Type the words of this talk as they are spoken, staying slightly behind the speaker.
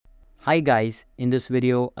Hi guys, in this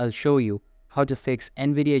video I'll show you how to fix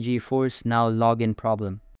Nvidia GeForce Now login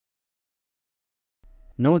problem.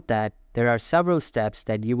 Note that there are several steps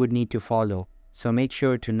that you would need to follow, so make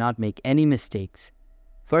sure to not make any mistakes.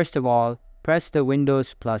 First of all, press the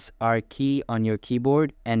Windows plus R key on your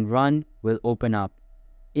keyboard and Run will open up.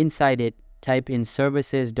 Inside it, type in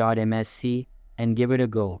services.msc and give it a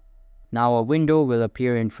go. Now a window will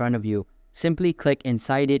appear in front of you. Simply click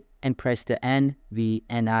inside it and press the N, V,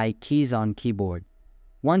 and I keys on keyboard.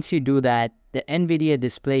 Once you do that, the Nvidia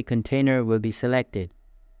display container will be selected.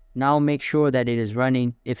 Now make sure that it is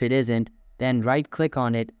running. If it isn't, then right-click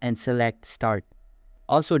on it and select Start.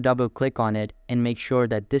 Also double-click on it and make sure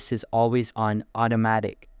that this is always on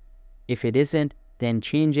automatic. If it isn't, then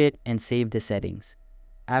change it and save the settings.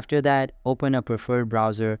 After that, open a preferred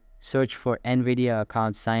browser, search for Nvidia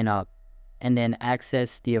account sign up, and then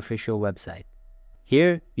access the official website.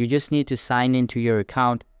 Here, you just need to sign into your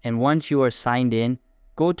account, and once you are signed in,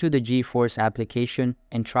 go to the GeForce application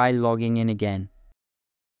and try logging in again.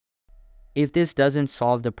 If this doesn't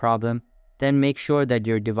solve the problem, then make sure that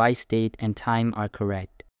your device date and time are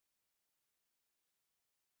correct.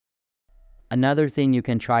 Another thing you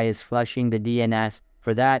can try is flushing the DNS.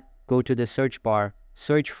 For that, go to the search bar,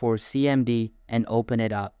 search for CMD, and open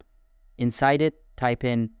it up. Inside it, type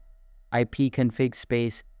in ipconfig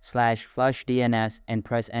 /flush DNS and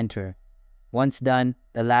press enter. Once done,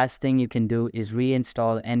 the last thing you can do is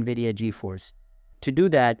reinstall Nvidia GeForce. To do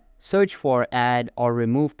that, search for add or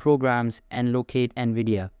remove programs and locate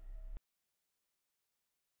Nvidia.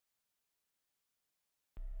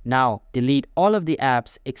 Now, delete all of the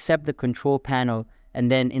apps except the control panel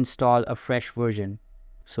and then install a fresh version.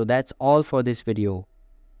 So that's all for this video.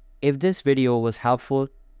 If this video was helpful,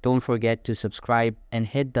 don't forget to subscribe and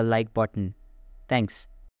hit the like button. Thanks.